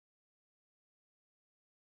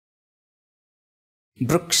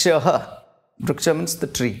Vrikshaha. Vriksha means the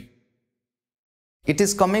tree. It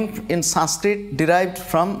is coming in Sanskrit, derived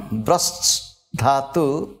from brashts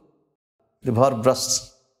dhatu, the verb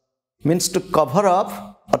brashts, means to cover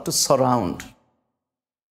up or to surround.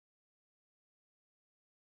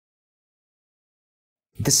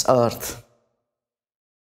 This earth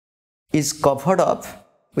is covered up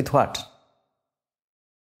with what?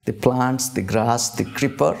 The plants, the grass, the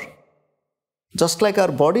creeper. Just like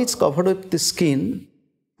our body is covered with the skin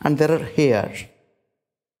and there are hair,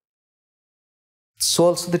 so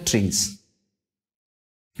also the trees.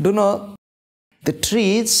 Do you know, the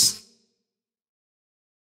trees,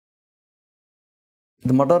 in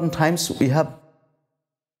the modern times we have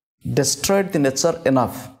destroyed the nature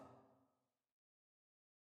enough.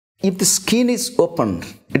 If the skin is opened,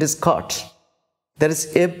 it is cut, there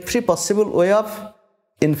is every possible way of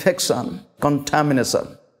infection,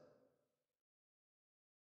 contamination.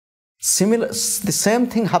 The same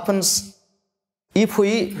thing happens if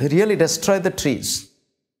we really destroy the trees.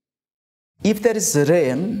 If there is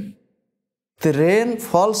rain, the rain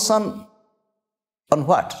falls on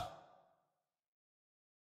what?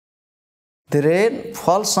 The rain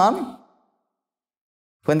falls on,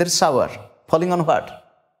 when there is shower, falling on what?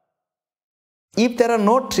 If there are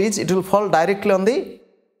no trees, it will fall directly on the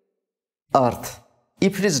earth.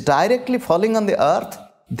 If it is directly falling on the earth,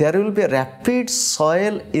 there will be a rapid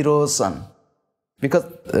soil erosion, because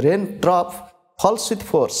raindrop falls with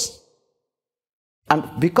force. And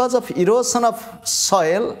because of erosion of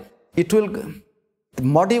soil, the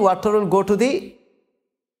muddy water will go to the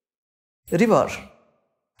river.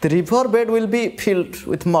 The river bed will be filled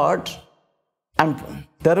with mud and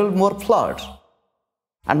there will be more flood.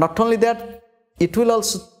 And not only that, it will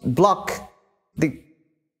also block the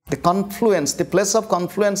confluence, the place of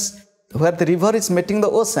confluence where the river is meeting the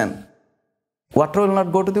ocean. Water will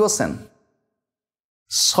not go to the ocean.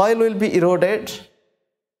 Soil will be eroded.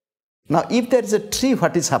 Now, if there is a tree,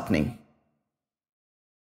 what is happening?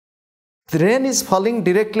 The rain is falling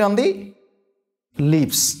directly on the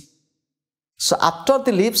leaves. So, after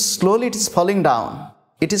the leaves, slowly it is falling down.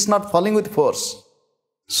 It is not falling with force.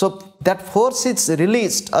 So, that force is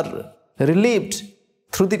released or relieved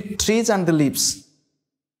through the trees and the leaves.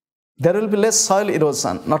 There will be less soil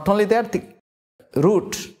erosion. Not only that, the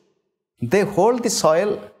root, they hold the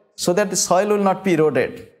soil so that the soil will not be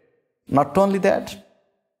eroded. Not only that,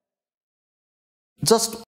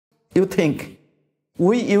 just you think,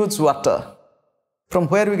 we use water. From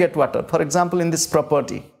where we get water? For example, in this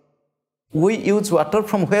property, we use water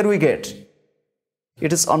from where we get?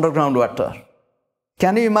 It is underground water.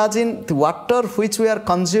 Can you imagine the water which we are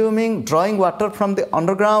consuming, drawing water from the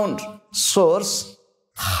underground source?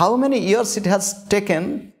 How many years it has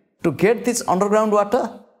taken to get this underground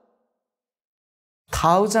water?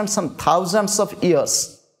 Thousands and thousands of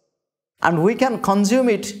years. And we can consume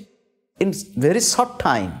it in very short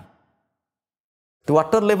time. The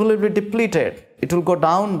water level will be depleted. It will go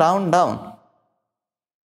down, down, down.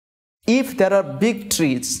 If there are big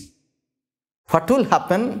trees, what will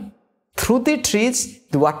happen? Through the trees,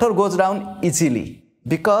 the water goes down easily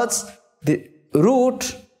because the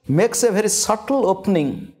root makes a very subtle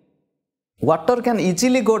opening. Water can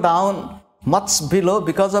easily go down much below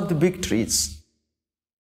because of the big trees.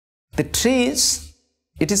 The trees,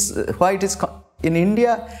 it is why it is in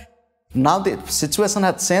India, now the situation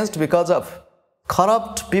has changed because of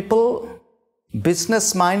corrupt people,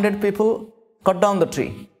 business-minded people cut down the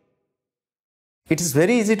tree. It is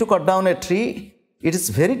very easy to cut down a tree. It is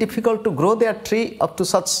very difficult to grow that tree up to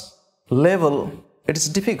such level. It is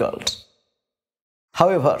difficult.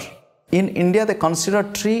 However, in India they consider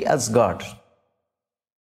tree as God.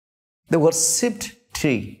 They worshipped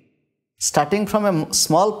tree, starting from a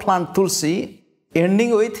small plant tulsi,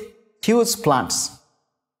 ending with huge plants.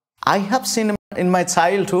 I have seen in my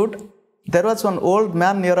childhood, there was one old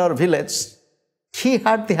man near our village. He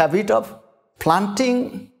had the habit of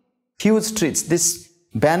planting huge trees. This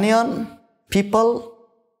banyan, people,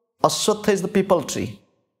 ashwatha is the people tree.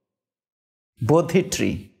 Bodhi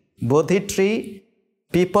tree. Bodhi tree,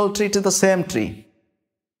 people tree is the same tree.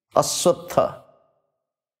 Ashwatha.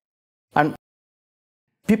 And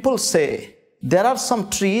people say there are some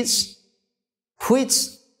trees which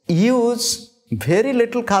use very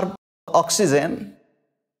little oxygen,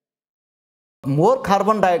 more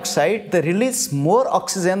carbon dioxide, they release more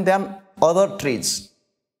oxygen than other trees.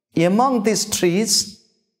 Among these trees,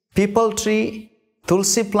 people tree,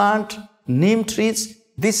 tulsi plant, neem trees,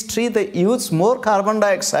 this tree they use more carbon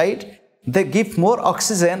dioxide, they give more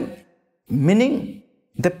oxygen, meaning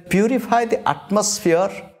they purify the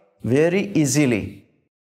atmosphere very easily.